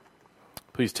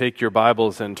Please take your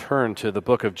Bibles and turn to the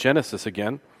book of Genesis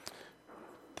again.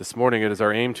 This morning it is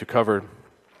our aim to cover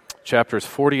chapters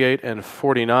 48 and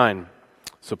 49.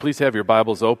 So please have your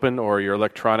Bibles open or your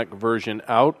electronic version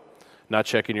out, not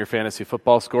checking your fantasy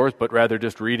football scores, but rather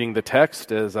just reading the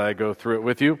text as I go through it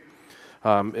with you.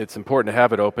 It's important to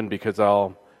have it open because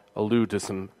I'll allude to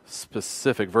some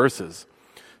specific verses.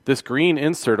 This green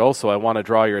insert also I want to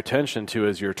draw your attention to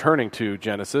as you're turning to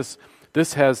Genesis.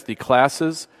 This has the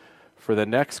classes for the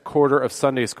next quarter of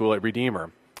Sunday school at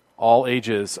Redeemer. All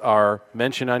ages are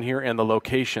mentioned on here and the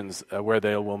locations where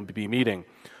they will be meeting.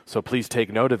 So please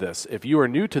take note of this. If you are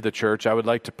new to the church, I would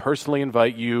like to personally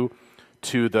invite you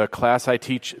to the class I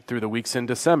teach through the weeks in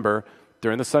December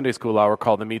during the Sunday school hour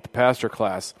called the Meet the Pastor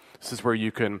class. This is where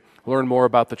you can learn more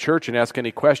about the church and ask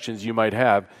any questions you might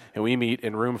have. And we meet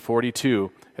in room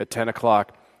 42 at 10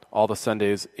 o'clock all the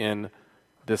Sundays in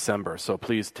December. So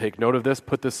please take note of this,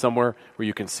 put this somewhere where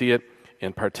you can see it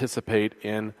and participate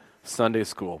in Sunday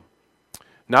school.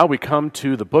 Now we come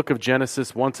to the book of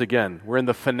Genesis once again. We're in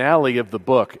the finale of the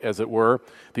book, as it were.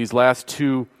 These last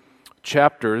two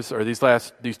chapters, or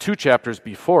these two chapters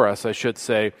before us, I should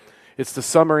say, it's the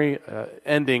summary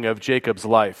ending of Jacob's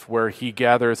life, where he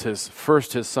gathers his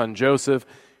son Joseph,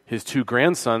 his two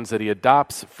grandsons that he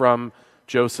adopts from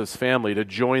Joseph's family to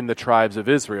join the tribes of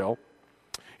Israel.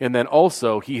 And then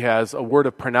also he has a word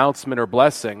of pronouncement or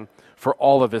blessing for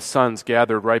all of his sons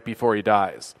gathered right before he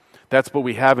dies. That's what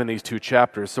we have in these two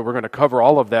chapters. So we're going to cover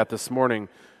all of that this morning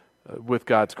with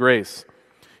God's grace.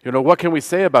 You know, what can we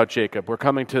say about Jacob? We're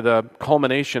coming to the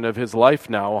culmination of his life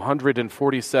now,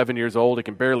 147 years old. He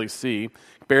can barely see,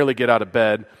 barely get out of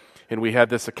bed, and we have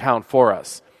this account for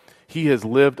us. He has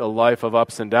lived a life of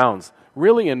ups and downs,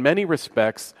 really in many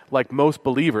respects like most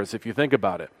believers, if you think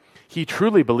about it. He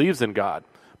truly believes in God,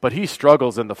 but he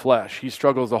struggles in the flesh. He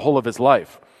struggles the whole of his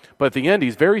life. But at the end,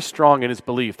 he's very strong in his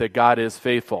belief that God is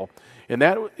faithful. And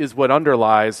that is what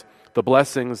underlies the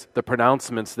blessings, the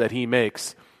pronouncements that he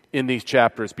makes in these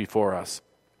chapters before us.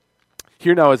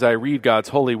 Here now, as I read God's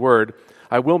holy word,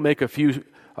 I will make a few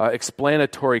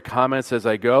explanatory comments as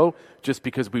I go, just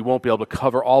because we won't be able to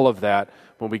cover all of that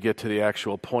when we get to the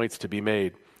actual points to be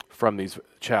made from these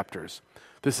chapters.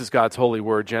 This is God's holy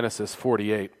word, Genesis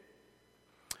 48.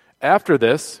 After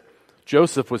this,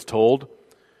 Joseph was told,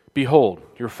 "Behold,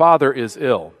 your father is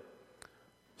ill."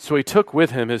 So he took with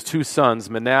him his two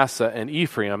sons, Manasseh and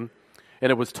Ephraim,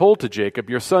 and it was told to Jacob,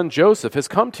 "Your son Joseph has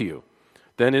come to you."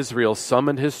 Then Israel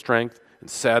summoned his strength and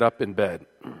sat up in bed.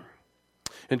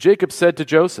 And Jacob said to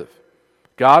Joseph,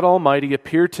 "God Almighty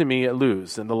appeared to me at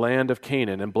Luz in the land of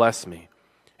Canaan and blessed me.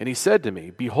 And he said to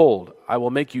me, 'Behold, I will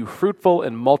make you fruitful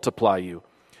and multiply you,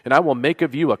 and I will make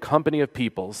of you a company of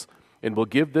peoples, and will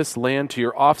give this land to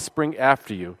your offspring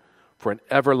after you for an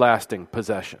everlasting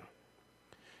possession.'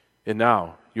 And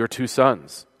now your two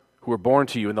sons, who were born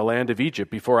to you in the land of Egypt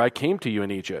before I came to you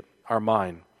in Egypt, are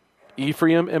mine.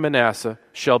 Ephraim and Manasseh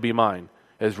shall be mine,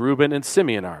 as Reuben and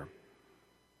Simeon are.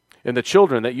 And the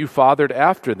children that you fathered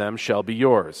after them shall be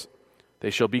yours.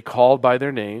 They shall be called by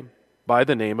the name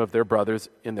of their brothers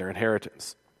in their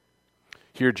inheritance."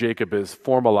 Here Jacob is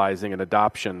formalizing an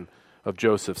adoption of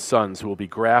Joseph's sons who will be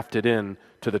grafted in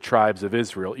to the tribes of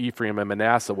Israel. Ephraim and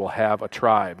Manasseh will have a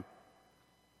tribe.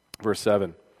 Verse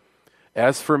 7,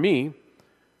 "As for me,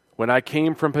 when I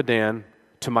came from Padan,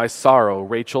 to my sorrow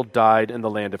Rachel died in the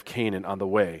land of Canaan on the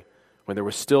way, when there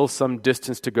was still some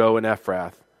distance to go in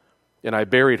Ephrath, and I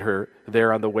buried her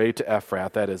there on the way to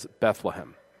Ephrath, that is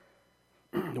Bethlehem.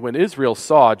 When Israel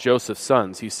saw Joseph's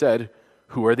sons, he said,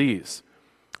 'Who are these?'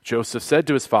 Joseph said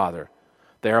to his father,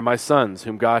 'They are my sons,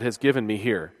 whom God has given me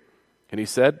here.' And he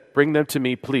said, 'Bring them to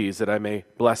me, please, that I may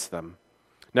bless them.'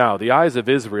 Now the eyes of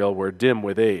Israel were dim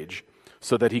with age,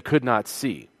 so that he could not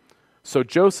see. So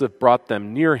Joseph brought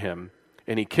them near him,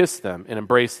 and he kissed them and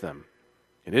embraced them.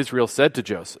 And Israel said to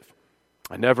Joseph,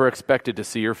 'I never expected to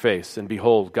see your face, and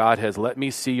behold, God has let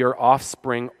me see your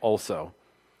offspring also.'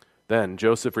 Then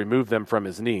Joseph removed them from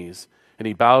his knees, and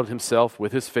he bowed himself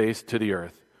with his face to the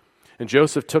earth. And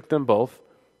Joseph took them both,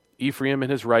 Ephraim in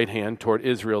his right hand toward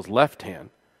Israel's left hand,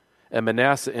 and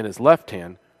Manasseh in his left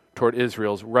hand toward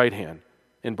Israel's right hand,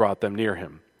 and brought them near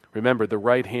him." Remember, the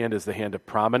right hand is the hand of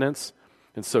prominence,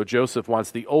 and so Joseph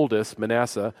wants the oldest,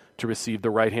 Manasseh, to receive the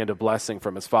right hand of blessing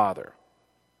from his father.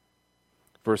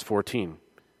 Verse 14,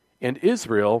 "And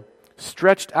Israel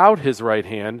stretched out his right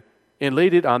hand and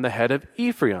laid it on the head of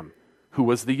Ephraim, who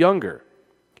was the younger,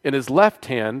 and his left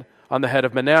hand on the head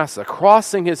of Manasseh,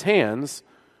 crossing his hands,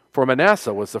 for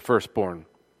Manasseh was the firstborn."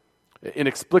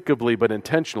 Inexplicably but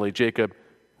intentionally, Jacob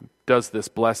does this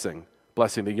blessing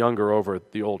the younger over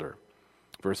the older.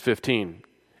 Verse 15,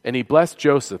 "And he blessed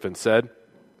Joseph and said,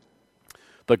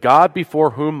 The God before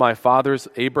whom my fathers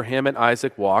Abraham and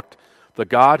Isaac walked, the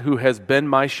God who has been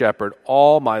my shepherd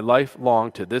all my life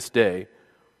long to this day,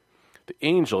 the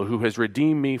angel who has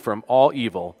redeemed me from all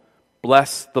evil,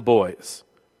 bless the boys.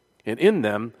 And in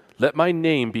them let my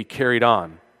name be carried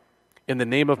on, in the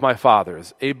name of my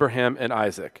fathers, Abraham and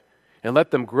Isaac, and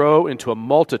let them grow into a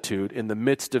multitude in the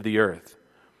midst of the earth.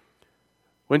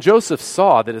 When Joseph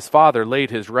saw that his father laid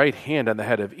his right hand on the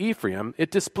head of Ephraim,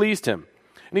 it displeased him,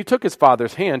 and he took his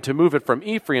father's hand to move it from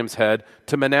Ephraim's head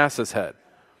to Manasseh's head.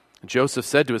 And Joseph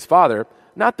said to his father,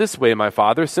 "Not this way, my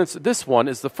father, since this one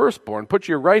is the firstborn. Put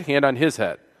your right hand on his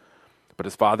head." But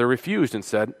his father refused and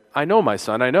said, "I know, my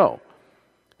son, I know.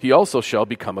 He also shall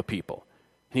become a people.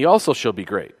 He also shall be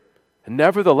great. And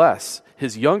nevertheless,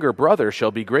 his younger brother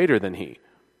shall be greater than he,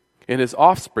 and his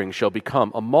offspring shall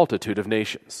become a multitude of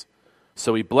nations."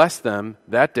 So he blessed them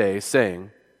that day,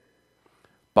 saying,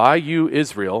 "By you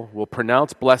Israel will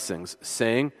pronounce blessings,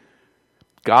 saying,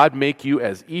 God make you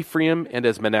as Ephraim and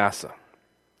as Manasseh."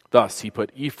 Thus he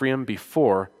put Ephraim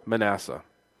before Manasseh.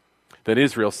 Then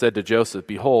Israel said to Joseph,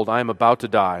 "Behold, I am about to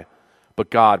die, but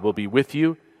God will be with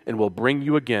you and will bring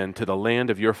you again to the land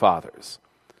of your fathers.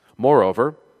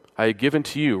 Moreover, I have given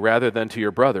to you, rather than to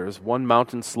your brothers, one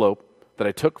mountain slope that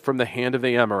I took from the hand of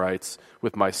the Amorites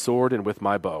with my sword and with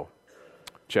my bow."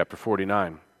 Chapter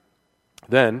 49.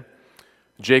 Then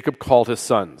Jacob called his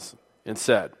sons and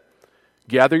said,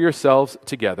 "Gather yourselves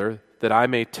together, that I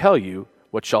may tell you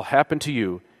what shall happen to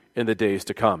you in the days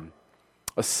to come.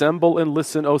 Assemble and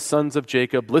listen, O sons of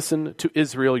Jacob. Listen to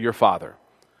Israel your father.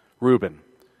 Reuben,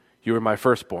 you are my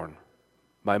firstborn,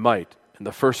 my might, and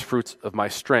the firstfruits of my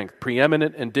strength,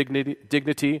 preeminent in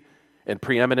dignity and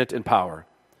preeminent in power.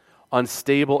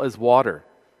 Unstable as water,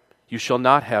 you shall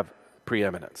not have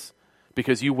preeminence,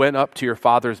 because you went up to your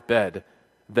father's bed,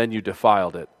 then you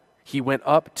defiled it. He went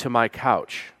up to my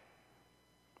couch.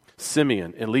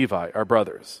 Simeon and Levi are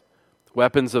brothers.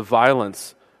 Weapons of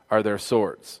violence are their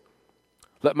swords.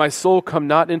 Let my soul come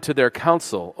not into their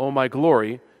counsel, O my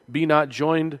glory, be not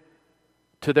joined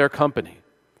to their company.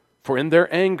 For in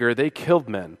their anger they killed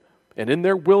men, and in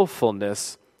their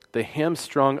willfulness they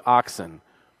hamstrung oxen.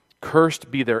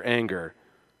 Cursed be their anger,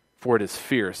 for it is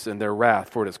fierce, and their wrath,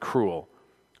 for it is cruel.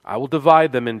 I will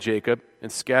divide them in Jacob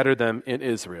and scatter them in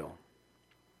Israel.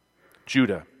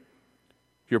 Judah,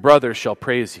 your brothers shall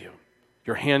praise you.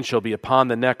 Your hand shall be upon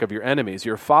the neck of your enemies.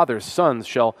 Your father's sons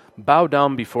shall bow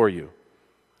down before you.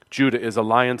 Judah is a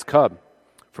lion's cub.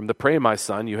 From the prey, my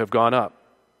son, you have gone up.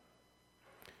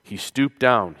 He stooped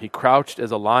down. He crouched as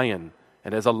a lion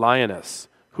and as a lioness.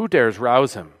 Who dares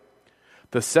rouse him?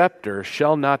 The scepter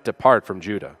shall not depart from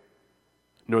Judah,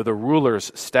 nor the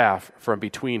ruler's staff from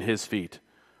between his feet,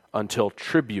 until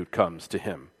tribute comes to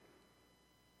him.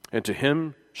 And to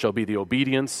him shall be the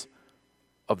obedience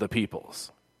of the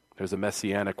peoples. There's a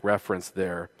messianic reference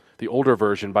there. The older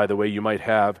version, by the way, you might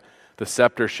have, the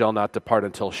scepter shall not depart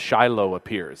until Shiloh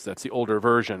appears. That's the older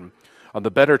version.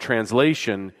 The better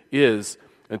translation is,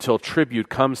 until tribute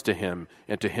comes to him,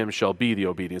 and to him shall be the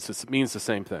obedience. It means the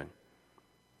same thing.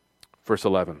 Verse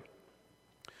 11.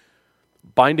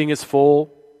 Binding his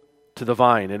foal to the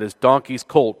vine, and his donkey's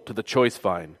colt to the choice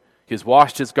vine. He has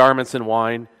washed his garments in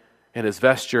wine, and his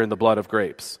vesture in the blood of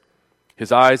grapes.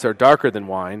 His eyes are darker than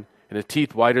wine, and his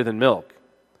teeth whiter than milk.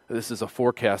 This is a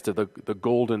forecast of the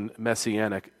golden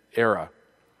messianic era.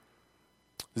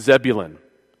 Zebulun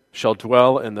shall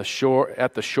dwell at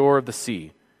the shore of the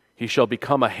sea. He shall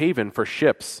become a haven for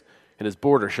ships, and his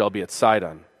border shall be at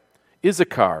Sidon.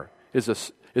 Issachar is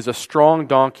a strong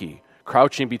donkey,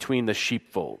 crouching between the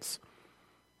sheepfolds.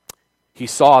 He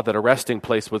saw that a resting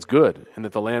place was good, and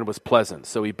that the land was pleasant.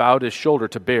 So he bowed his shoulder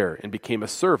to bear, and became a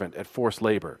servant at forced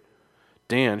labor.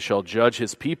 Dan shall judge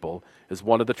his people as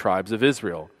one of the tribes of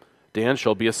Israel. Dan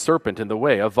shall be a serpent in the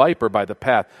way, a viper by the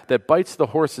path, that bites the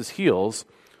horse's heels,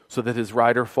 so that his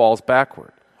rider falls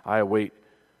backward. I wait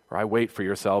for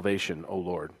your salvation, O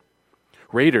Lord.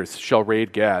 Raiders shall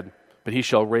raid Gad, but he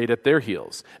shall raid at their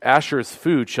heels. Asher's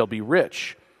food shall be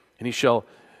rich, and he shall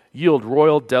yield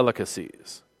royal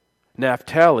delicacies.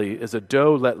 Naphtali is a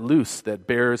doe let loose that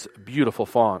bears beautiful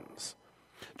fawns.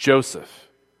 Joseph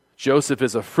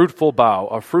is a fruitful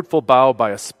bough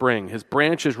by a spring. His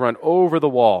branches run over the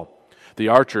wall. The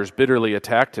archers bitterly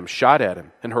attacked him, shot at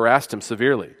him, and harassed him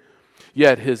severely.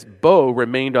 Yet his bow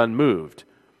remained unmoved.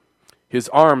 His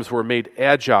arms were made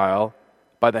agile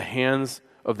by the hands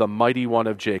of the mighty one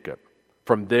of Jacob.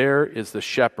 From there is the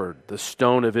shepherd, the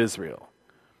stone of Israel.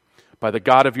 By the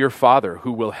God of your father,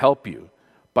 who will help you,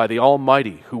 by the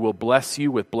Almighty, who will bless you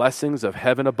with blessings of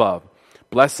heaven above,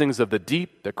 blessings of the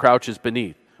deep that crouches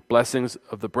beneath, blessings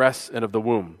of the breasts and of the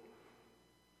womb.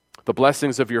 The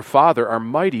blessings of your father are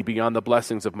mighty beyond the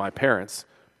blessings of my parents,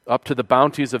 up to the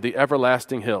bounties of the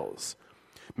everlasting hills.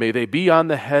 May they be on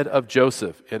the head of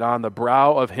Joseph and on the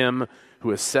brow of him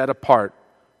who is set apart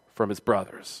from his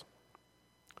brothers.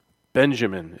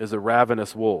 Benjamin is a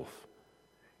ravenous wolf,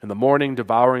 in the morning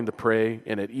devouring the prey,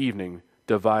 and at evening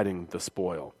dividing the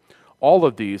spoil. All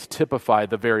of these typify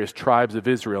the various tribes of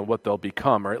Israel and what they'll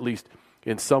become, or at least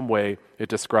in some way it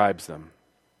describes them.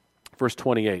 Verse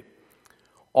 28,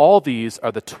 all these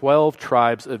are the 12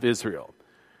 tribes of Israel.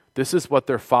 This is what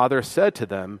their father said to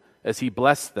them as he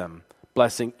blessed them,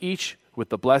 blessing each with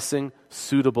the blessing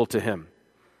suitable to him.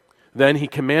 Then he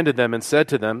commanded them and said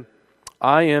to them,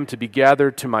 I am to be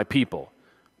gathered to my people.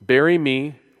 Bury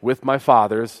me with my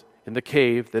fathers in the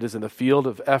cave that is in the field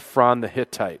of Ephron the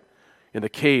Hittite, in the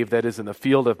cave that is in the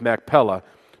field of Machpelah,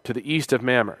 to the east of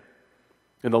Mamre,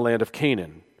 in the land of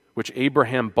Canaan, which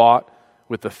Abraham bought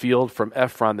with the field from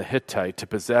Ephron the Hittite to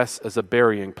possess as a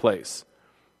burying place.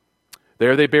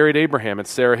 There they buried Abraham and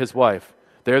Sarah his wife.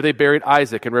 There they buried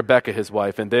Isaac and Rebekah his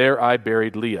wife, and there I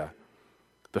buried Leah.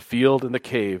 The field and the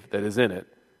cave that is in it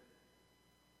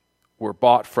were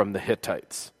bought from the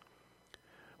Hittites.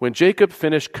 When Jacob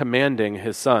finished commanding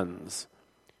his sons,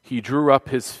 he drew up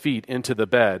his feet into the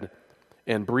bed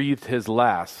and breathed his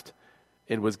last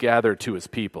and was gathered to his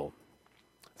people.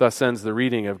 Thus ends the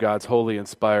reading of God's holy,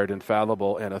 inspired,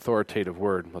 infallible, and authoritative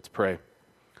word. Let's pray.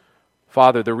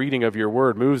 Father, the reading of your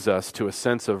word moves us to a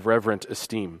sense of reverent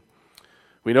esteem.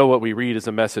 We know what we read is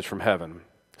a message from heaven,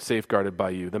 safeguarded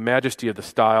by you. The majesty of the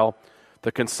style,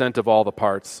 the consent of all the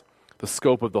parts, the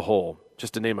scope of the whole,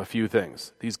 just to name a few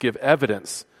things. These give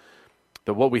evidence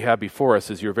that what we have before us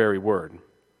is your very word.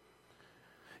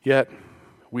 Yet,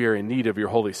 we are in need of your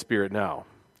Holy Spirit now,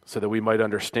 so that we might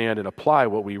understand and apply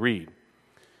what we read.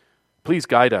 Please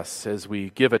guide us as we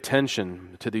give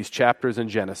attention to these chapters in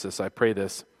Genesis. I pray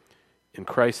this in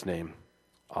Christ's name.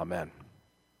 Amen.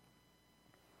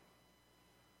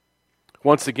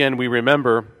 Once again, we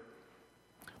remember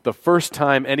the first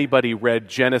time anybody read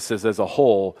Genesis as a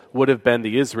whole would have been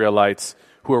the Israelites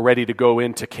who were ready to go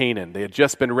into Canaan. They had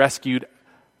just been rescued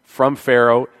from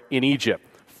Pharaoh in Egypt,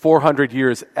 400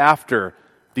 years after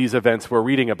these events we're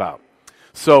reading about.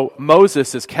 So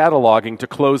Moses is cataloging, to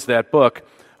close that book,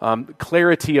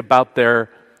 clarity about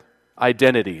their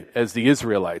identity as the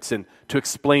Israelites, and to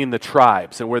explain the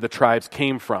tribes and where the tribes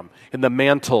came from and the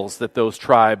mantles that those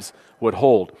tribes would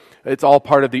hold. It's all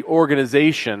part of the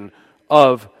organization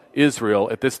of Israel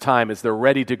at this time as they're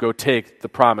ready to go take the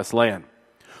promised land.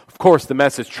 Of course, the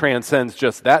message transcends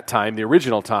just that time, the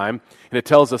original time, and it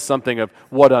tells us something of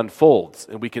what unfolds,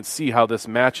 and we can see how this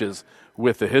matches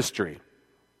with the history.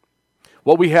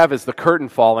 What we have is the curtain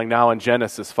falling now in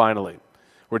Genesis finally.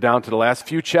 We're down to the last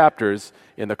few chapters,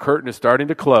 and the curtain is starting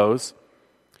to close,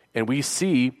 and we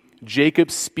see Jacob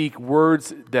speak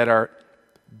words that are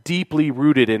deeply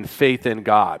rooted in faith in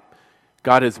God.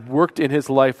 God has worked in his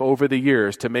life over the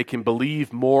years to make him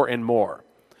believe more and more.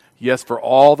 Yes, for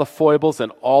all the foibles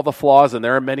and all the flaws, and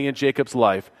there are many in Jacob's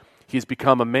life, he's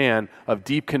become a man of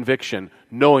deep conviction,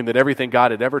 knowing that everything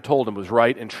God had ever told him was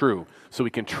right and true, so he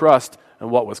can trust in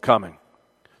what was coming.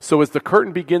 So as the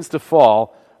curtain begins to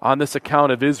fall on this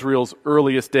account of Israel's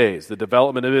earliest days, the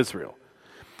development of Israel,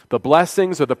 the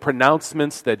blessings or the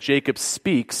pronouncements that Jacob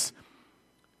speaks,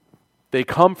 they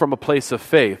come from a place of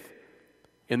faith,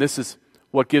 and this is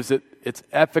what gives it its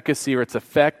efficacy or its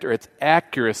effect or its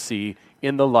accuracy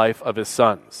in the life of his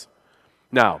sons.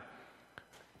 Now,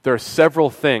 there are several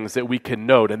things that we can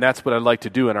note, and that's what I'd like to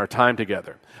do in our time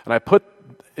together. And I put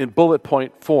in bullet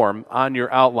point form on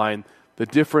your outline the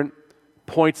different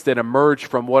points that emerge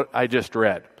from what I just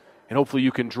read. And hopefully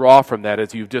you can draw from that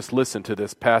as you've just listened to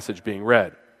this passage being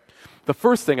read. The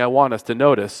first thing I want us to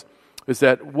notice is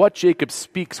that what Jacob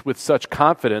speaks with such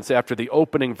confidence after the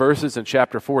opening verses in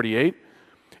chapter 48,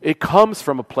 it comes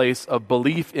from a place of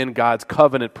belief in God's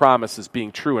covenant promises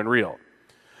being true and real.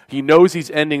 He knows he's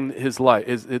ending his life,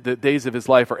 the days of his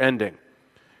life are ending.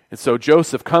 And so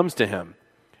Joseph comes to him,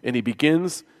 and he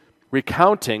begins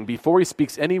recounting, before he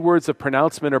speaks any words of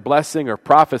pronouncement or blessing or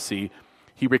prophecy,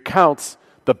 he recounts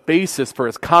the basis for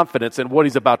his confidence in what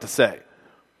he's about to say.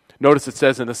 Notice it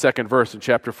says in the second verse in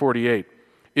chapter 48,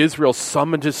 Israel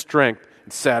summoned his strength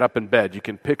and sat up in bed. You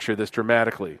can picture this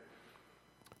dramatically.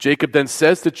 Jacob then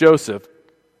says to Joseph,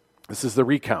 this is the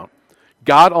recount,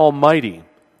 God Almighty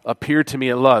appeared to me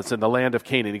at Luz in the land of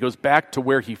Canaan. He goes back to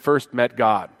where he first met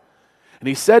God. And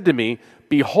he said to me,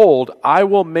 behold, I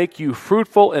will make you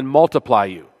fruitful and multiply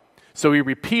you. So he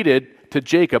repeated to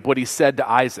Jacob what he said to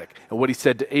Isaac and what he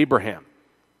said to Abraham.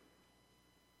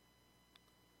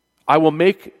 I will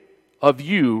make of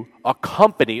you a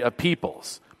company of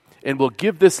peoples. and will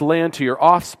give this land to your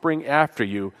offspring after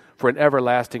you for an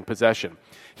everlasting possession.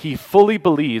 He fully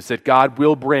believes that God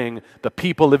will bring the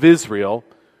people of Israel,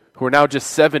 who are now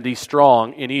just 70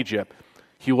 strong in Egypt,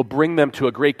 he will bring them to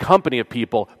a great company of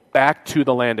people back to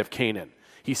the land of Canaan.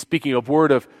 He's speaking a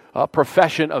word of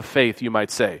profession of faith, you might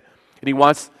say. And he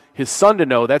wants his son to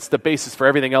know that's the basis for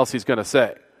everything else he's going to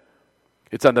say.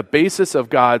 It's on the basis of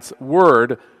God's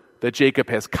word that Jacob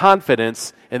has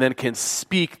confidence and then can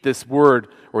speak this word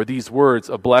or these words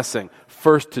of blessing,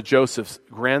 first to Joseph's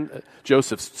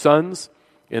sons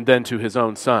and then to his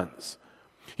own sons.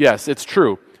 Yes, it's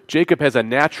true. Jacob has a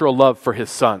natural love for his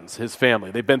sons, his family.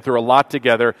 They've been through a lot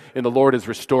together, and the Lord has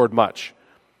restored much.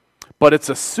 But it's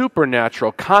a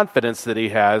supernatural confidence that he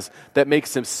has that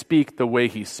makes him speak the way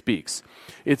he speaks.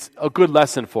 It's a good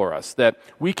lesson for us that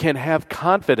we can have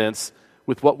confidence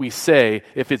with what we say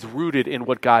if it's rooted in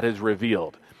what God has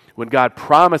revealed. When God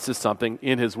promises something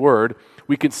in his word,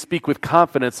 we can speak with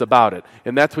confidence about it.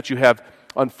 And that's what you have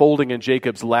unfolding in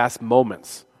Jacob's last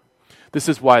moments. This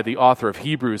is why the author of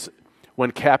Hebrews,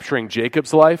 when capturing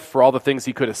Jacob's life for all the things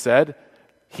he could have said,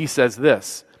 he says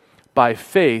this: by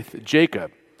faith,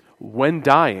 Jacob, when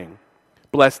dying,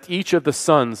 blessed each of the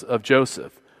sons of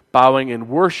Joseph, bowing in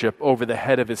worship over the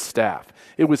head of his staff.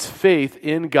 It was faith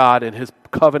in God and his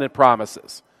covenant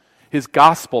promises, his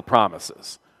gospel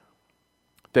promises,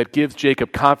 that gives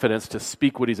Jacob confidence to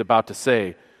speak what he's about to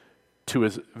say to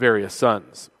his various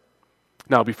sons.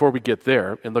 Now, before we get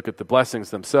there and look at the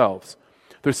blessings themselves,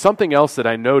 there's something else that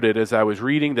I noted as I was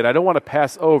reading that I don't want to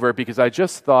pass over, because I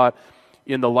just thought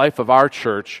in the life of our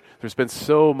church, there's been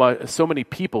so many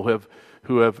people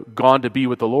who have gone to be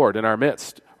with the Lord in our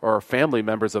midst, or family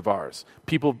members of ours.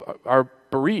 People are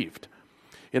bereaved.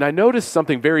 And I noticed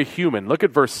something very human. Look at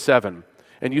verse 7,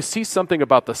 and you see something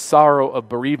about the sorrow of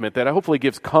bereavement that hopefully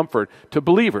gives comfort to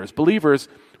believers. Believers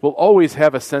will always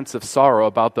have a sense of sorrow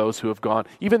about those who have gone.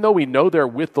 Even though we know they're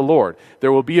with the Lord,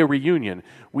 there will be a reunion.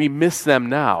 We miss them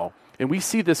now. And we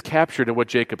see this captured in what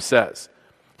Jacob says.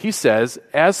 He says,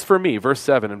 as for me, verse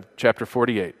 7 in chapter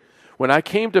 48, when I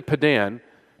came to Padan,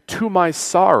 to my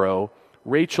sorrow,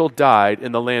 Rachel died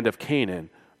in the land of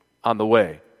Canaan on the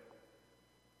way.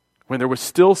 When there was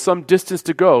still some distance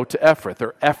to go to Ephrath,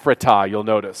 or Ephratah, you'll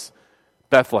notice,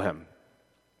 Bethlehem.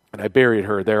 And I buried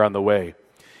her there on the way.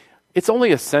 It's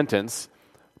only a sentence,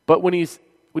 but when you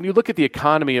look at the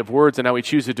economy of words and how he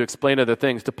chooses to explain other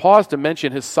things, to pause to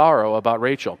mention his sorrow about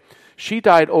Rachel. She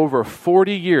died over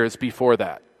 40 years before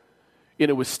that, and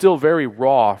it was still very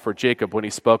raw for Jacob when he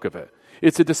spoke of it.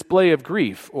 It's a display of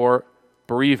grief or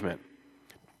bereavement.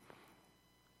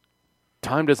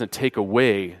 Time doesn't take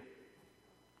away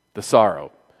the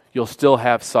sorrow. You'll still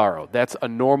have sorrow. That's a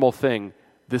normal thing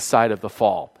this side of the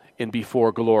fall and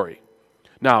before glory.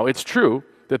 Now, it's true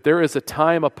that there is a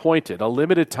time appointed, a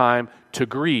limited time to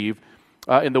grieve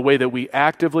in the way that we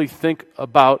actively think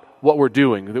about what we're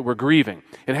doing, that we're grieving.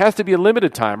 It has to be a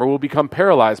limited time or we'll become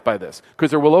paralyzed by this,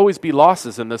 because there will always be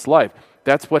losses in this life.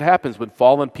 That's what happens when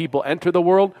fallen people enter the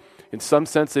world. In some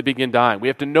sense, they begin dying. We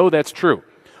have to know that's true.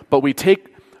 But we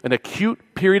take an acute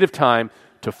period of time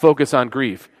to focus on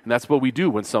grief, and that's what we do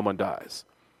when someone dies.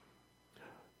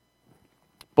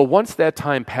 But once that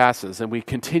time passes and we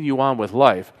continue on with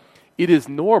life, it is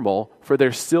normal for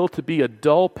there still to be a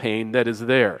dull pain that is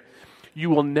there. You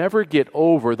will never get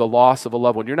over the loss of a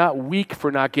loved one. You're not weak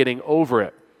for not getting over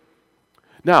it.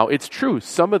 Now, it's true,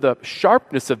 some of the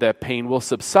sharpness of that pain will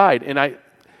subside, and I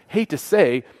hate to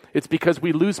say it's because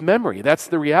we lose memory. That's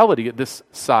the reality of this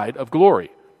side of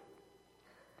glory.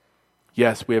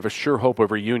 Yes, we have a sure hope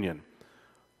of reunion,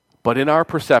 but in our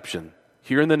perception,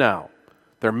 here in the now,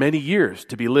 there are many years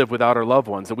to be lived without our loved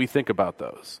ones, and we think about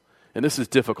those. And this is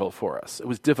difficult for us. It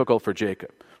was difficult for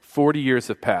Jacob. 40 years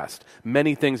have passed.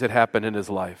 Many things had happened in his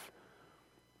life.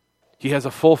 He has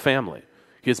a full family.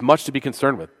 He has much to be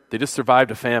concerned with. They just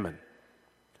survived a famine.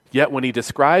 Yet when he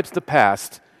describes the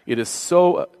past, it is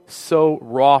so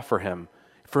raw for him.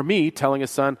 For me, telling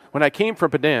his son, when I came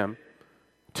from Padan,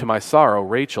 to my sorrow,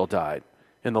 Rachel died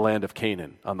in the land of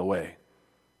Canaan on the way.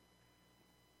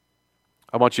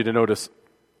 I want you to notice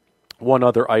one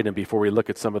other item before we look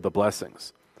at some of the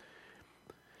blessings.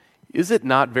 Is it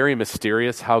not very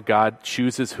mysterious how God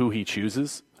chooses who he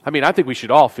chooses? I mean, I think we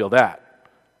should all feel that,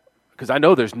 because I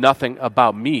know there's nothing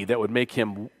about me that would make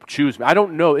him choose me. I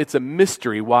don't know. It's a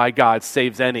mystery why God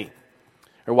saves any,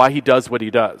 or why he does what he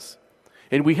does.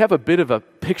 And we have a bit of a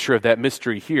picture of that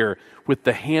mystery here with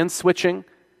the hand switching,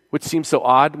 which seems so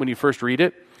odd when you first read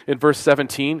it. In verse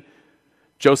 17,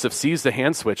 Joseph sees the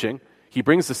hand switching. He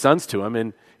brings the sons to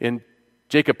him, and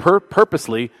Jacob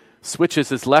purposely switches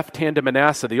his left hand to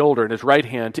Manasseh, the older, and his right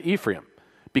hand to Ephraim,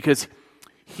 because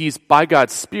he's, by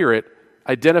God's Spirit,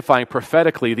 identifying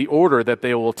prophetically the order that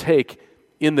they will take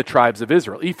in the tribes of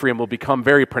Israel. Ephraim will become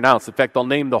very pronounced. In fact, they'll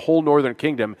name the whole northern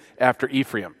kingdom after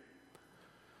Ephraim.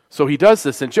 So he does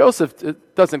this, and Joseph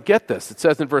doesn't get this. It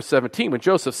says in verse 17, when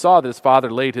Joseph saw that his father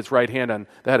laid his right hand on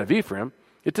the head of Ephraim,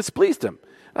 it displeased him.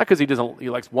 Not because he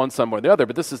likes one son more than the other,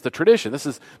 but this is the tradition. This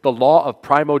is the law of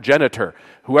primogeniture.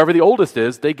 Whoever the oldest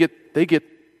is,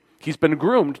 he's been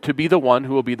groomed to be the one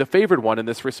who will be the favored one in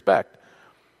this respect.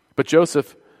 But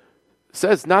Joseph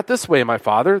says, not this way, my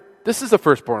father. This is the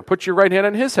firstborn. Put your right hand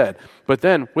on his head. But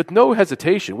then, with no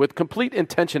hesitation, with complete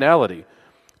intentionality,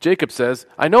 Jacob says,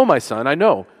 I know, my son, I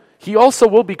know. He also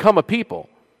will become a people.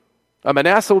 A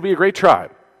Manasseh will be a great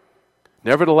tribe.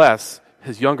 Nevertheless,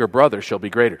 his younger brother shall be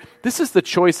greater. This is the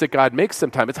choice that God makes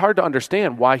sometimes. It's hard to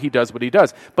understand why he does what he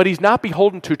does. But he's not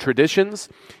beholden to traditions.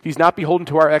 He's not beholden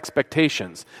to our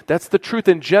expectations. That's the truth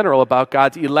in general about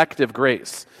God's elective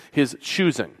grace, his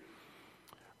choosing.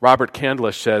 Robert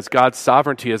Candlish says, God's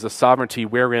sovereignty is a sovereignty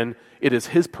wherein it is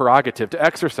his prerogative to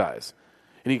exercise.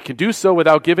 And he can do so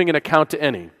without giving an account to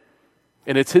any.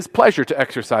 And it's his pleasure to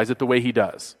exercise it the way he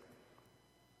does.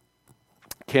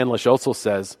 Candlish also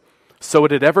says, so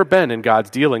it had ever been in God's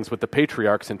dealings with the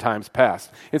patriarchs in times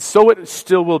past, and so it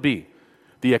still will be.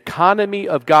 The economy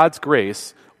of God's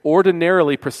grace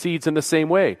ordinarily proceeds in the same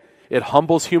way. It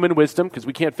humbles human wisdom because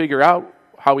we can't figure out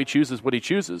how he chooses what he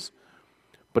chooses,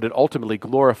 but it ultimately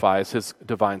glorifies his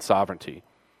divine sovereignty.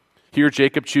 Here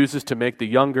Jacob chooses to make the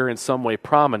younger in some way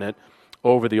prominent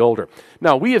over the older.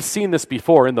 Now, we have seen this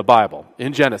before in the Bible,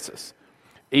 in Genesis.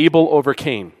 Abel over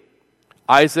Cain,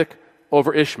 Isaac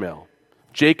over Ishmael,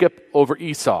 Jacob over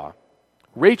Esau,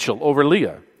 Rachel over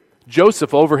Leah,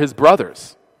 Joseph over his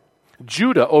brothers,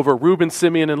 Judah over Reuben,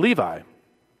 Simeon, and Levi,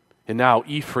 and now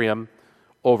Ephraim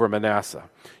over Manasseh.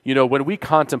 You know, when we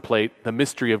contemplate the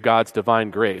mystery of God's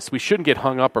divine grace, we shouldn't get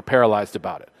hung up or paralyzed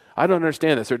about it. I don't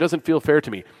understand this, or it doesn't feel fair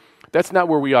to me. That's not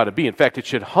where we ought to be. In fact, it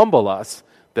should humble us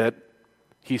that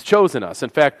he's chosen us. In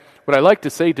fact, what I like to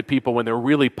say to people when they're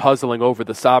really puzzling over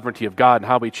the sovereignty of God and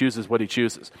how he chooses what he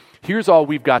chooses, here's all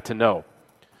we've got to know.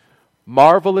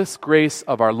 Marvelous grace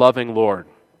of our loving Lord.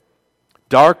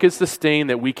 Dark is the stain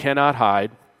that we cannot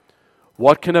hide.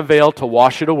 What can avail to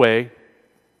wash it away?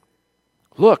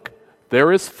 Look,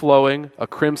 there is flowing a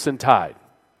crimson tide.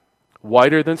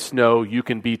 Whiter than snow you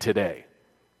can be today.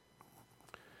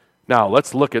 Now,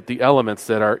 let's look at the elements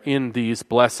that are in these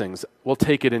blessings. We'll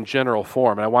take it in general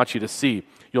form, and I want you to see.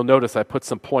 You'll notice I put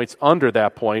some points under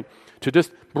that point to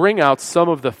just bring out some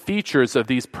of the features of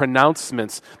these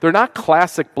pronouncements. They're not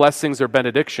classic blessings or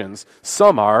benedictions.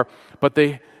 Some are, but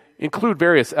they include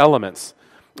various elements.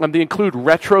 They include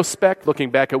retrospect, looking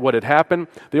back at what had happened.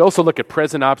 They also look at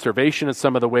present observation in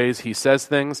some of the ways he says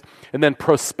things. And then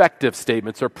prospective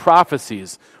statements or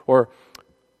prophecies or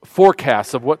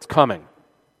forecasts of what's coming.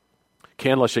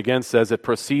 Candlish again says it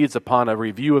proceeds upon a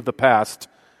review of the past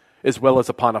as well as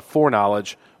upon a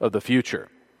foreknowledge of the future.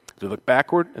 They look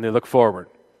backward and they look forward.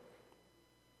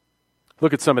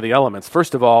 Look at some of the elements.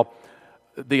 First of all,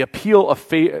 they appeal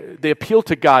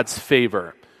to God's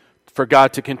favor, for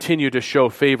God to continue to show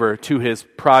favor to his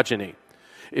progeny.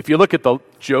 If you look at the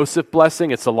Joseph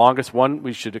blessing, it's the longest one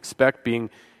we should expect,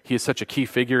 being he is such a key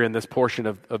figure in this portion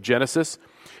of Genesis.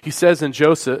 He says to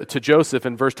Joseph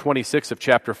in verse 26 of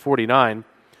chapter 49,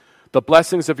 the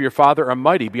blessings of your father are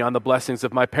mighty beyond the blessings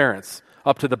of my parents,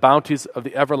 up to the bounties of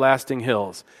the everlasting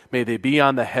hills. May they be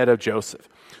on the head of Joseph.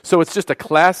 So it's just a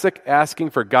classic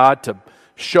asking for God to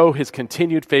show his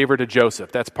continued favor to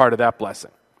Joseph. That's part of that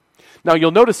blessing. Now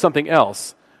you'll notice something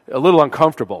else, a little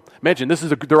uncomfortable. Imagine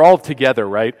they're all together,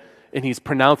 right? And he's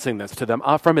pronouncing this to them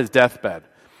from his deathbed.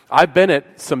 I've been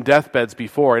at some deathbeds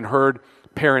before and heard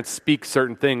parents speak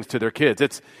certain things to their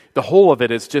kids. The whole of it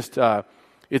is just,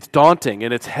 it's daunting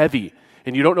and it's heavy.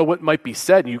 And you don't know what might be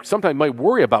said. And you sometimes might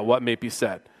worry about what may be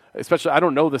said. Especially, I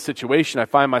don't know the situation. I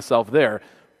find myself there.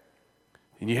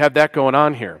 And you have that going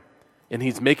on here. And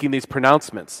he's making these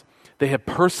pronouncements. They have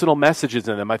personal messages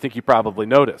in them, I think you probably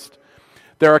noticed.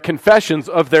 There are confessions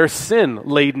of their sin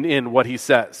laden in what he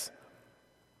says.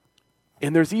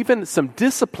 And there's even some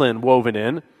discipline woven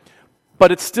in,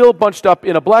 but it's still bunched up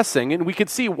in a blessing, and we can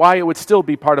see why it would still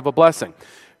be part of a blessing.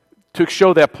 To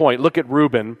show that point, look at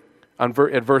Reuben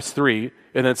at verse 3,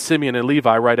 and then Simeon and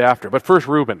Levi right after. But first,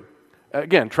 Reuben.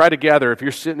 Again, try to gather if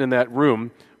you're sitting in that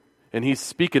room, and he's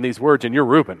speaking these words, and you're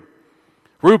Reuben.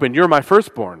 Reuben, you're my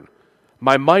firstborn,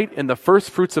 my might and the first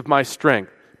fruits of my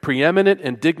strength, preeminent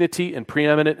in dignity and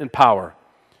preeminent in power.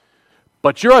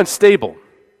 But you're unstable.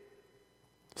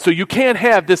 So you can't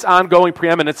have this ongoing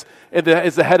preeminence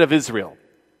as the head of Israel.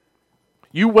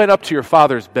 You went up to your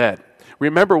father's bed.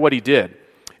 Remember what he did.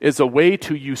 is a way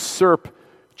to usurp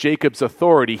Jacob's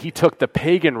authority. He took the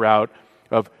pagan route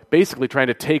of basically trying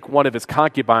to take one of Jacob's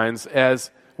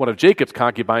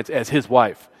concubines as his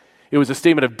wife. It was a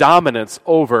statement of dominance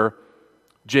over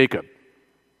Jacob.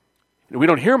 We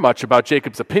don't hear much about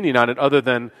Jacob's opinion on it other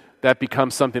than that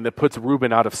becomes something that puts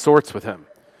Reuben out of sorts with him.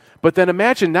 But then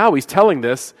imagine now he's telling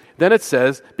this. Then it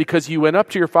says, because you went up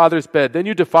to your father's bed, then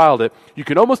you defiled it. You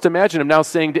can almost imagine him now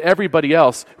saying to everybody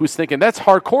else who's thinking, that's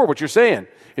hardcore what you're saying.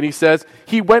 And he says,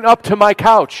 he went up to my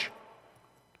couch.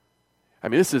 I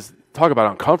mean, talk about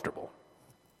uncomfortable.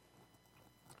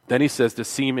 Then he says to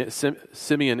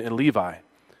Simeon and Levi,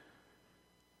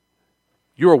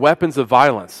 you are weapons of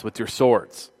violence with your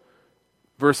swords.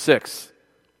 Verse 6,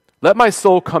 let my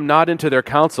soul come not into their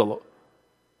counsel.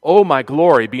 O my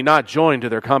glory, be not joined to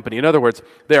their company. In other words,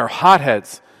 they are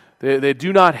hotheads. They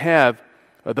do not have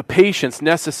the patience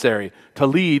necessary to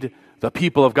lead the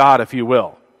people of God, if you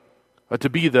will, to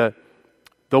be the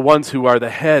ones who are the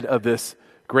head of this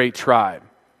great tribe.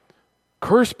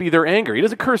 Cursed be their anger. He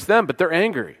doesn't curse them, but they're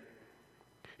angry.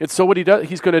 And so what he does,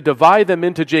 he's going to divide them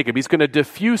into Jacob. He's going to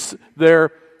diffuse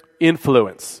their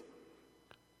influence.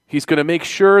 He's going to make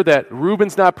sure that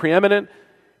Reuben's not preeminent,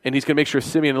 and he's going to make sure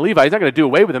Simeon and Levi, he's not going to do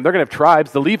away with them. They're going to have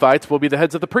tribes. The Levites will be the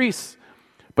heads of the priests.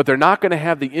 But they're not going to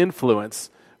have the influence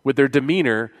with their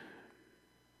demeanor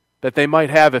that they might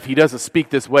have if he doesn't speak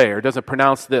this way or doesn't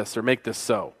pronounce this or make this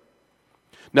so.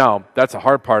 Now, that's a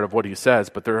hard part of what he says,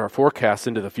 but there are forecasts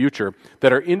into the future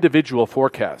that are individual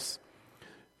forecasts.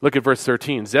 Look at verse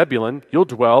 13. Zebulun, you'll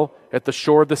dwell at the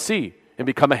shore of the sea and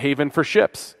become a haven for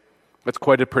ships. That's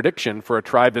quite a prediction for a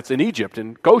tribe that's in Egypt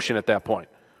and Goshen at that point.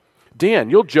 Dan,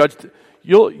 you'll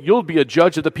be a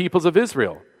judge of the peoples of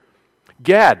Israel.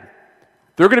 Gad,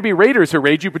 they're going to be raiders who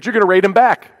raid you, but you're going to raid them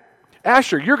back.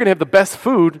 Asher, you're going to have the best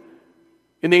food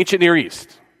in the ancient Near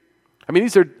East. I mean,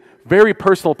 these are very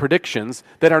personal predictions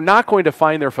that are not going to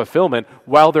find their fulfillment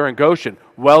while they're in Goshen,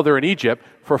 while they're in Egypt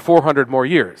for 400 more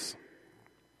years.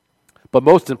 But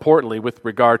most importantly, with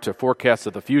regard to forecasts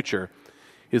of the future,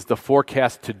 is the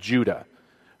forecast to Judah.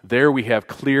 There we have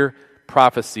clear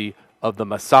prophecy of the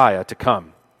Messiah to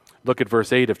come. Look at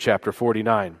verse 8 of chapter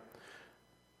 49.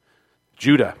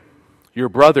 Judah, your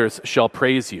brothers shall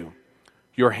praise you.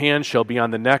 Your hand shall be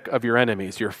on the neck of your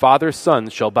enemies. Your father's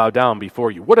sons shall bow down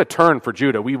before you. What a turn for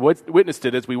Judah. We witnessed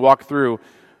it as we walked through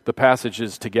the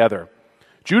passages together.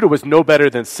 Judah was no better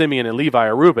than Simeon and Levi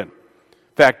or Reuben.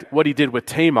 In fact, what he did with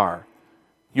Tamar,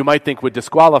 you might think would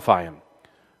disqualify him.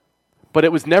 But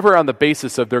it was never on the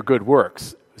basis of their good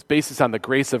works. It was basis on the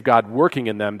grace of God working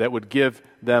in them that would give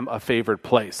them a favored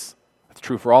place. That's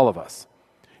true for all of us.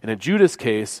 And in Judah's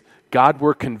case, God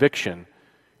worked conviction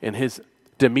and his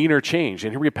demeanor changed,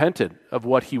 and he repented of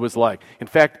what he was like. In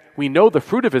fact, we know the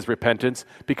fruit of his repentance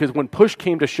because when push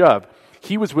came to shove,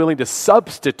 he was willing to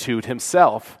substitute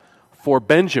himself for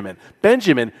Benjamin.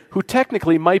 Benjamin, who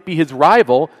technically might be his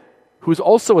rival, who's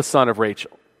also a son of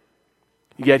Rachel.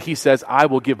 Yet he says, I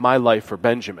will give my life for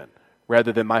Benjamin,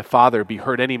 rather than my father be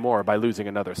hurt anymore by losing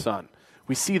another son.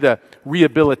 We see the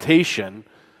rehabilitation,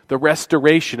 the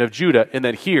restoration of Judah, and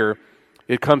then here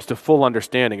it comes to full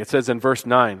understanding. It says in verse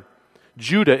 9,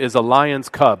 Judah is a lion's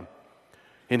cub.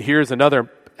 And here's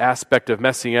another aspect of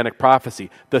messianic prophecy.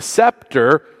 The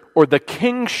scepter or the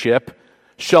kingship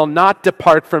shall not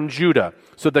depart from Judah.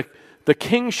 So the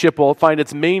kingship will find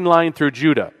its main line through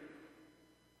Judah.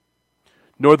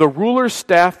 Nor the ruler's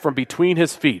staff from between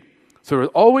his feet. So there will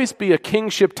always be a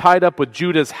kingship tied up with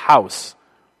Judah's house.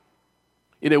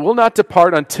 And it will not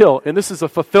depart until, and this is a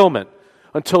fulfillment,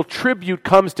 until tribute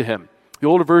comes to him. The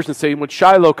older versions say when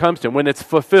Shiloh comes to him, when it's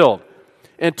fulfilled.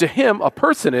 And to him, a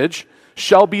personage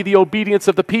shall be the obedience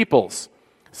of the peoples.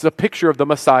 This is a picture of the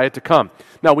Messiah to come.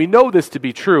 Now, we know this to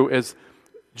be true as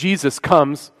Jesus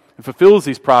comes and fulfills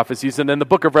these prophecies. And then the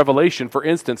book of Revelation, for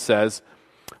instance, says,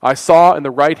 I saw in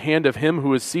the right hand of him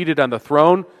who is seated on the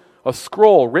throne a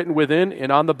scroll written within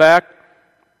and on the back,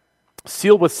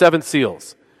 sealed with 7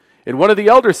 seals. And one of the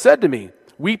elders said to me,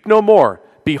 weep no more.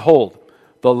 Behold,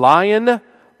 the Lion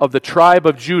of the tribe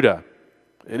of Judah,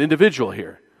 an individual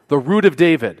here, the root of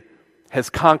David, has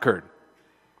conquered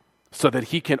so that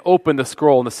he can open the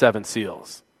scroll and the 7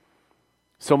 seals.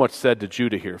 So much said to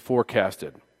Judah here,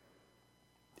 forecasted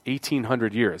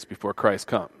 1,800 years before Christ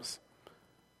comes.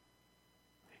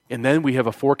 And then we have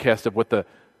a forecast of what the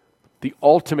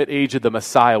ultimate age of the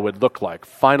Messiah would look like.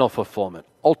 Final fulfillment,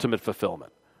 ultimate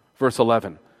fulfillment. Verse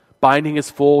 11, binding his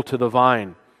foal to the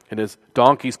vine and his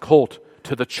donkey's colt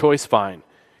to the choice vine.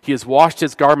 He has washed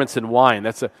his garments in wine.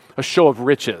 That's a show of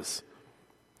riches.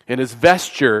 And his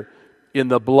vesture in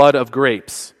the blood of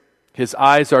grapes. His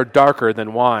eyes are darker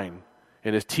than wine,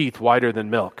 and his teeth whiter than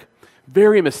milk.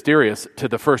 Very mysterious to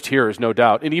the first hearers, no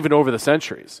doubt, and even over the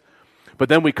centuries. But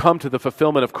then we come to the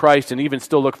fulfillment of Christ and even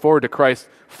still look forward to Christ's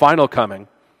final coming.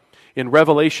 In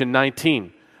Revelation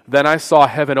 19, then I saw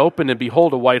heaven open, and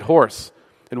behold, a white horse,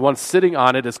 and one sitting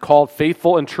on it is called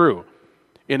Faithful and True.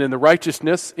 And in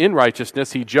righteousness,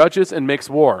 he judges and makes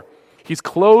war. He's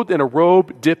clothed in a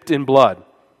robe dipped in blood,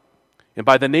 and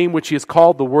by the name which he is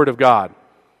called, the Word of God.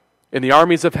 And the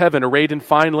armies of heaven, arrayed in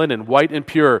fine linen, white and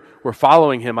pure, were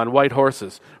following him on white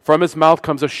horses. From his mouth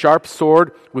comes a sharp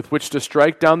sword with which to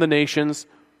strike down the nations,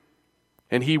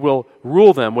 and he will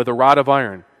rule them with a rod of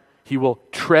iron. He will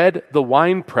tread the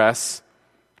winepress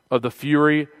of the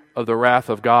fury of the wrath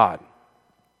of God.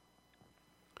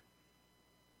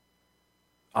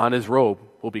 On his robe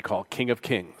will be called King of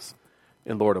Kings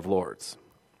and Lord of Lords.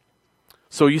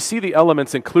 So you see the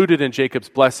elements included in Jacob's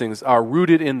blessings are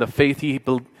rooted in the faith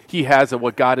he has in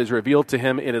what God has revealed to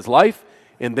him in his life,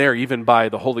 and there even by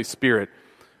the Holy Spirit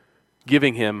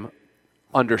giving him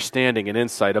understanding and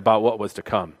insight about what was to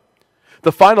come.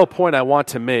 The final point I want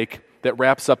to make that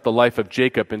wraps up the life of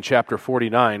Jacob in chapter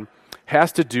 49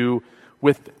 has to do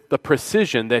with the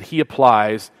precision that he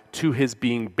applies to his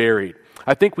being buried.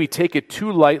 I think we take it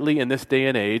too lightly in this day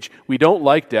and age. We don't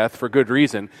like death for good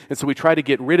reason, and so we try to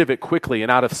get rid of it quickly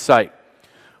and out of sight.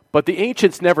 But the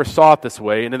ancients never saw it this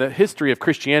way, and in the history of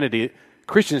Christianity,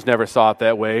 Christians never saw it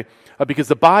that way, because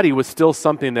the body was still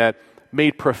something that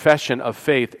made profession of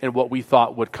faith in what we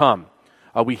thought would come.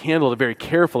 We handled it very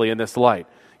carefully in this light.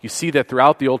 You see that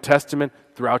throughout the Old Testament,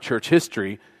 throughout church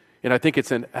history, and I think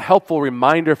it's a helpful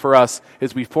reminder for us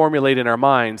as we formulate in our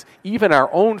minds even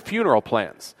our own funeral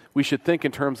plans. We should think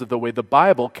in terms of the way the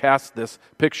Bible casts this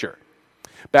picture.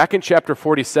 Back in chapter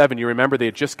 47, you remember they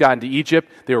had just gotten to Egypt.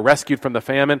 They were rescued from the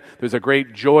famine. There was a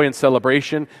great joy and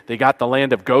celebration. They got the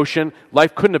land of Goshen.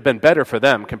 Life couldn't have been better for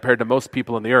them compared to most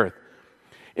people on the earth.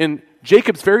 And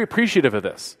Jacob's very appreciative of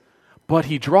this. But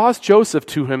he draws Joseph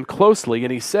to him closely,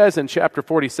 and he says in chapter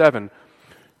 47,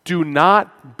 do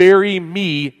not bury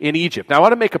me in Egypt. Now, I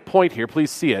want to make a point here. Please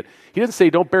see it. He doesn't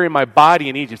say, don't bury my body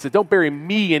in Egypt. He says, don't bury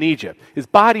me in Egypt. His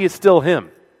body is still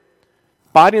him.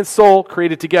 Body and soul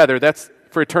created together. That's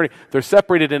for eternity. They're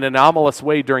separated in an anomalous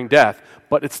way during death,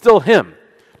 but it's still him.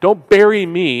 Don't bury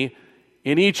me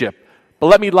in Egypt, but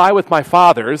let me lie with my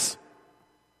fathers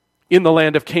in the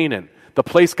land of Canaan, the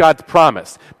place God's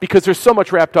promised, because there's so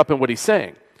much wrapped up in what he's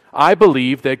saying. I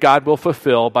believe that God will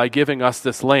fulfill by giving us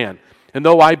this land. And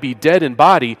though I be dead in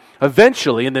body,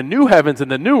 eventually in the new heavens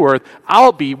and the new earth,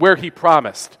 I'll be where he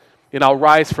promised, and I'll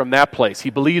rise from that place. He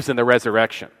believes in the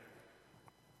resurrection.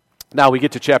 Now we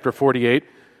get to chapter 48.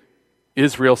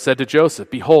 Israel said to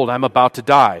Joseph, behold, I'm about to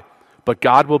die, but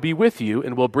God will be with you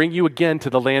and will bring you again to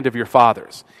the land of your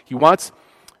fathers. He wants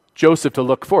Joseph to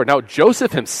look forward. Now,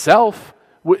 Joseph himself,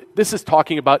 this is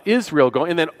talking about Israel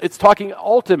going, and then it's talking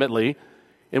ultimately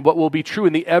in what will be true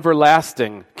in the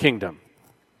everlasting kingdom.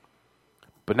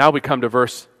 But now we come to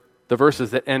the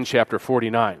verses that end chapter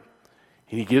 49.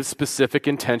 He gives specific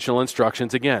intentional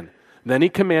instructions again. Then he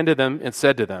commanded them and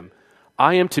said to them,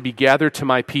 I am to be gathered to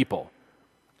my people.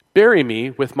 Bury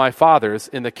me with my fathers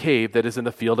in the cave that is in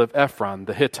the field of Ephron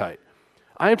the Hittite.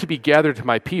 I am to be gathered to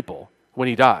my people when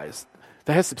he dies.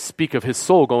 That has to speak of his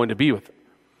soul going to be with him.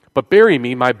 But bury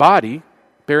me, my body,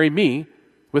 bury me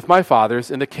with my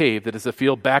fathers in the cave that is the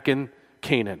field back in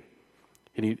Canaan.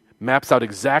 And he maps out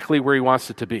exactly where he wants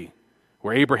it to be,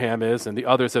 where Abraham is and the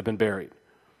others have been buried.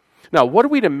 Now, what are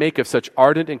we to make of such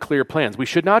ardent and clear plans? We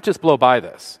should not just blow by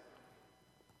this.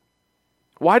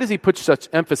 Why does he put such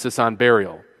emphasis on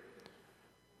burial?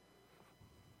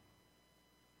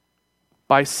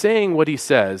 By saying what he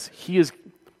says, he is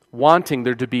wanting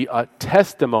there to be a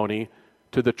testimony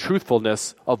to the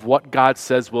truthfulness of what God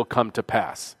says will come to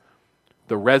pass.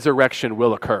 The resurrection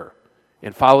will occur.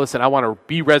 And follow this, and I want to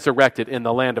be resurrected in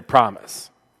the land of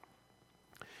promise.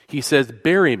 He says,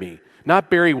 bury me, not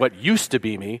bury what used to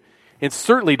be me, and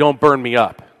certainly don't burn me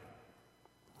up.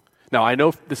 Now, I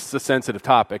know this is a sensitive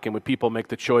topic, and when people make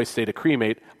the choice, say, to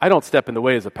cremate, I don't step in the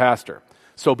way as a pastor.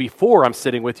 So before I'm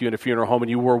sitting with you in a funeral home and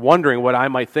you were wondering what I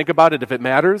might think about it if it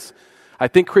matters, I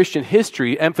think Christian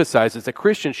history emphasizes that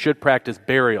Christians should practice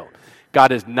burial.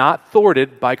 God is not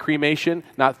thwarted by cremation,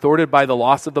 not thwarted by the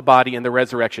loss of the body and the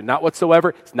resurrection. Not whatsoever.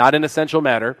 It's not an essential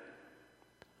matter.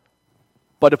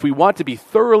 But if we want to be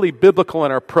thoroughly biblical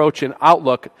in our approach and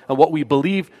outlook on what we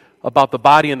believe about the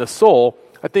body and the soul,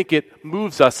 I think it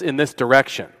moves us in this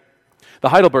direction. The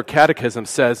Heidelberg Catechism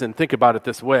says, and think about it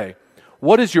this way,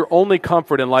 what is your only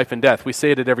comfort in life and death? We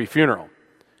say it at every funeral.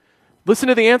 Listen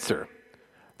to the answer,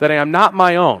 that I am not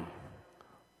my own,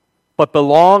 but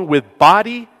belong with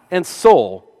body and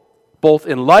soul both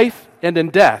in life and in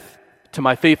death, to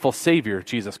my faithful Savior,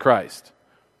 Jesus Christ.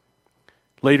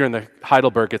 Later in the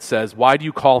Heidelberg it says, why do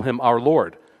you call him our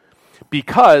Lord?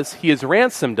 Because he has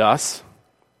ransomed us,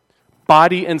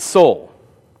 body and soul.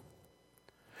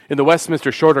 In the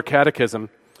Westminster Shorter Catechism,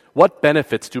 what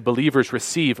benefits do believers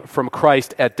receive from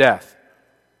Christ at death?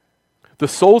 The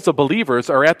souls of believers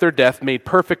are at their death made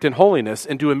perfect in holiness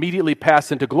and do immediately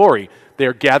pass into glory. They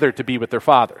are gathered to be with their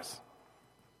fathers.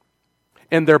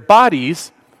 And their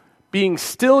bodies, being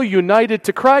still united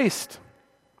to Christ,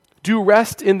 do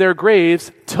rest in their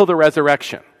graves till the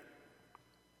resurrection.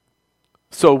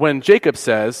 So when Jacob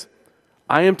says,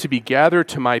 I am to be gathered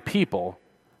to my people,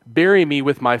 bury me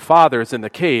with my fathers in the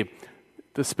cave,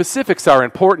 the specifics are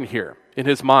important here in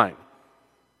his mind.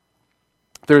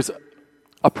 There's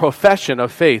a profession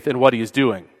of faith in what he's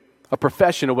doing, a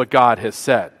profession of what God has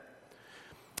said.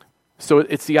 So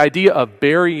it's the idea of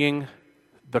burying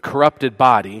the corrupted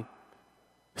body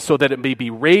so that it may be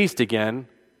raised again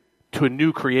to a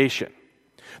new creation.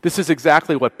 This is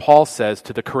exactly what Paul says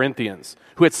to the Corinthians,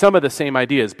 who had some of the same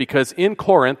ideas, because in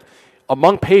Corinth,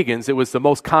 among pagans, it was the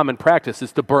most common practice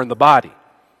is to burn the body.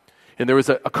 And there was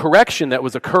a correction that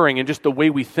was occurring in just the way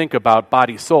we think about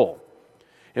body-soul.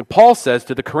 And Paul says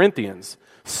to the Corinthians,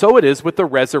 so it is with the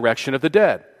resurrection of the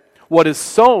dead. What is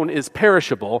sown is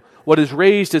perishable, what is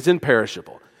raised is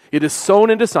imperishable. It is sown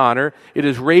in dishonor, it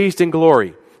is raised in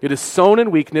glory. It is sown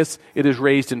in weakness, it is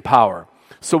raised in power.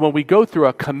 So when we go through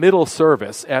a committal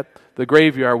service at the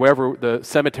graveyard, wherever the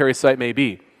cemetery site may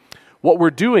be, what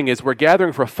we're doing is we're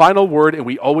gathering for a final word, and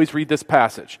we always read this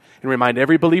passage and remind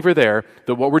every believer there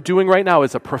that what we're doing right now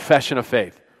is a profession of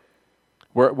faith.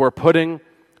 We're putting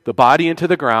the body into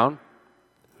the ground.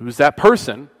 Who's that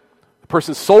person? The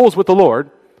person's soul is with the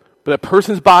Lord, but that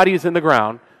person's body is in the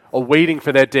ground, awaiting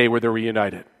for that day where they're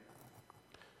reunited.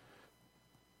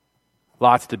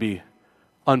 Lots to be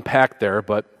unpacked there,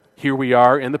 but here we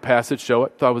are in the passage, so I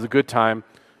thought it was a good time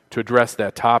to address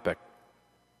that topic.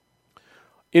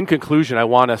 In conclusion, I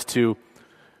want us to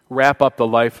wrap up the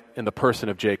life and the person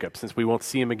of Jacob. Since we won't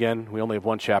see him again, we only have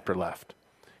one chapter left.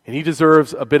 And he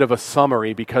deserves a bit of a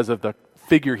summary because of the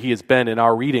figure he has been in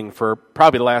our reading for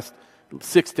probably the last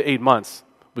 6 to 8 months,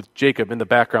 with Jacob in the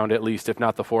background at least, if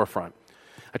not the forefront.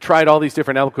 I tried all these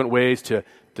different eloquent ways to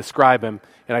describe him,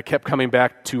 and I kept coming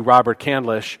back to Robert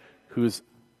Candlish, who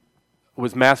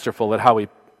was masterful at how he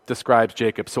describes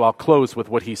Jacob. So I'll close with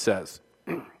what he says.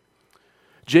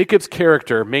 Jacob's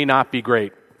character may not be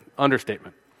great.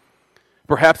 Understatement.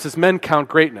 Perhaps his men count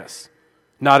greatness.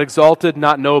 Not exalted,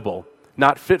 not noble,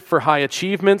 not fit for high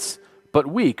achievements, but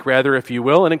weak, rather, if you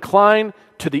will, and inclined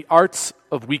to the arts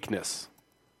of weakness.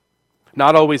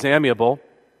 Not always amiable,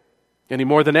 any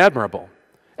more than admirable.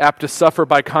 Apt to suffer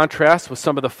by contrast with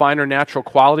some of the finer natural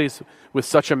qualities with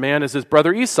such a man as his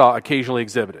brother Esau occasionally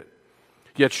exhibited.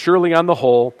 Yet surely on the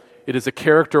whole, it is a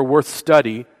character worth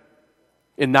study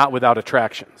and not without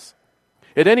attractions.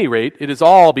 At any rate, it is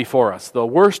all before us, the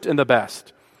worst and the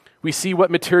best. We see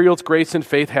what materials grace and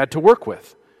faith had to work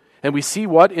with, and we see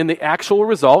what, in the actual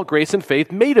result, grace and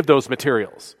faith made of those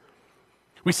materials.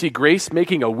 We see grace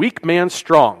making a weak man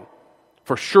strong,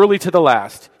 for surely to the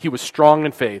last he was strong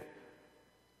in faith.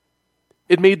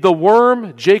 It made the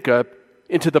worm Jacob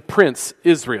into the prince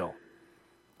Israel.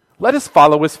 Let us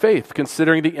follow his faith,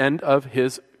 considering the end of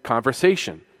his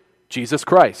conversation, Jesus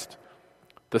Christ,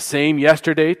 the same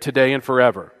yesterday, today, and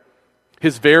forever.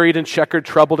 His varied and checkered,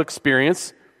 troubled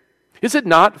experience, is it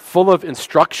not full of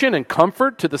instruction and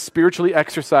comfort to the spiritually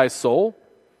exercised soul?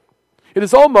 It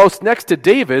is almost, next to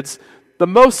David's, the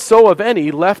most so of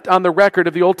any left on the record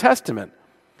of the Old Testament.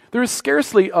 There is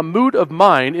scarcely a mood of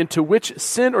mind into which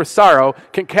sin or sorrow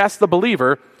can cast the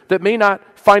believer that may not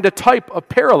find a type of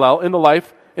parallel in the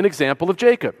life and example of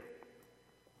Jacob.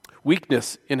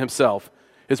 Weakness in himself,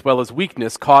 as well as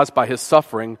weakness caused by his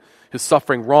suffering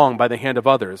wrong by the hand of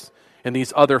others, and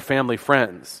these other family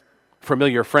friends,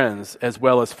 familiar friends, as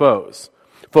well as foes.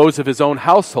 Foes of his own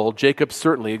household, Jacob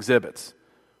certainly exhibits.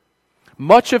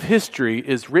 Much of history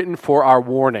is written for our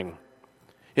warning.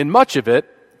 In much of it,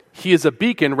 he is a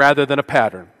beacon rather than a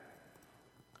pattern.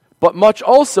 But much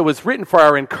also is written for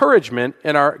our encouragement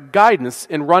and our guidance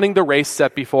in running the race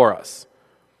set before us.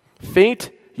 Faint,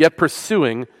 yet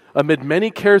pursuing, amid many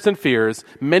cares and fears,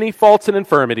 many faults and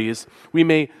infirmities, we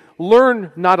may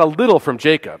learn not a little from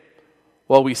Jacob,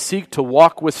 while we seek to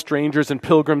walk with strangers and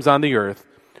pilgrims on the earth,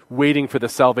 waiting for the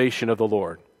salvation of the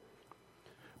Lord.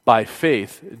 By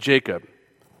faith, Jacob,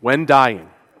 when dying,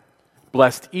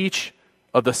 blessed each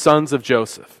of the sons of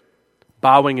Joseph,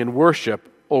 bowing in worship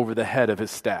over the head of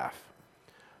his staff.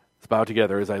 Let's bow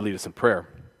together as I lead us in prayer.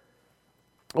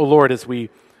 O Lord, as we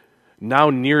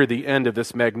Now near the end of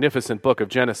this magnificent book of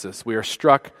Genesis, we are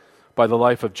struck by the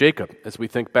life of Jacob as we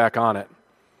think back on it.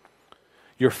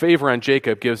 Your favor on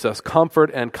Jacob gives us comfort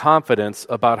and confidence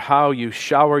about how you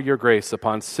shower your grace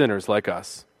upon sinners like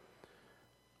us.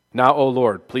 Now, O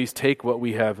Lord, please take what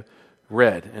we have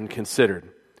read and considered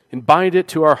and bind it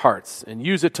to our hearts and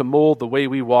use it to mold the way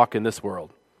we walk in this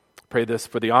world. Pray this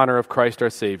for the honor of Christ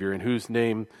our Savior, in whose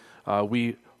name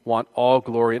we want all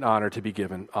glory and honor to be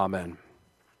given. Amen.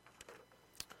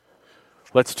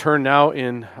 Let's turn now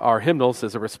in our hymnals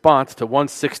as a response to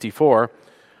 164.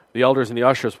 The elders and the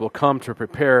ushers will come to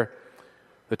prepare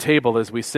the table as we sing.